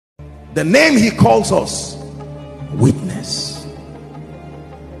The name he calls us, witness.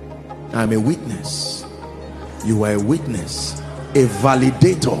 I'm a witness. You are a witness, a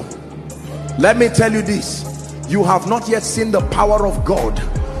validator. Let me tell you this, you have not yet seen the power of God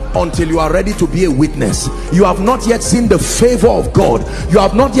until you are ready to be a witness. You have not yet seen the favor of God. You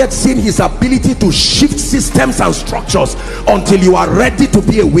have not yet seen his ability to shift systems and structures until you are ready to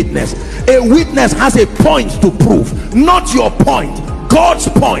be a witness. A witness has a point to prove, not your point, God's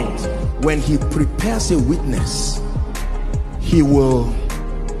point. When he prepares a witness, he will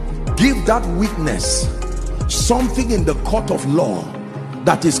give that witness something in the court of law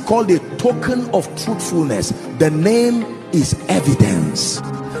that is called a token of truthfulness. The name is evidence.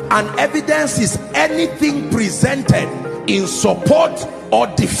 And evidence is anything presented in support or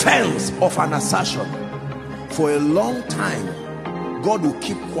defense of an assertion. For a long time, God will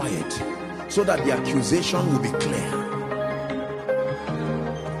keep quiet so that the accusation will be clear.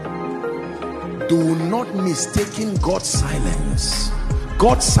 Do not mistake God's silence.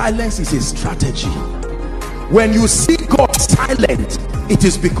 God's silence is a strategy. When you see God silent, it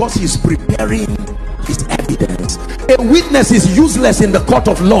is because he's preparing his evidence. A witness is useless in the court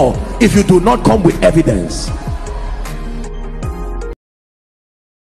of law if you do not come with evidence.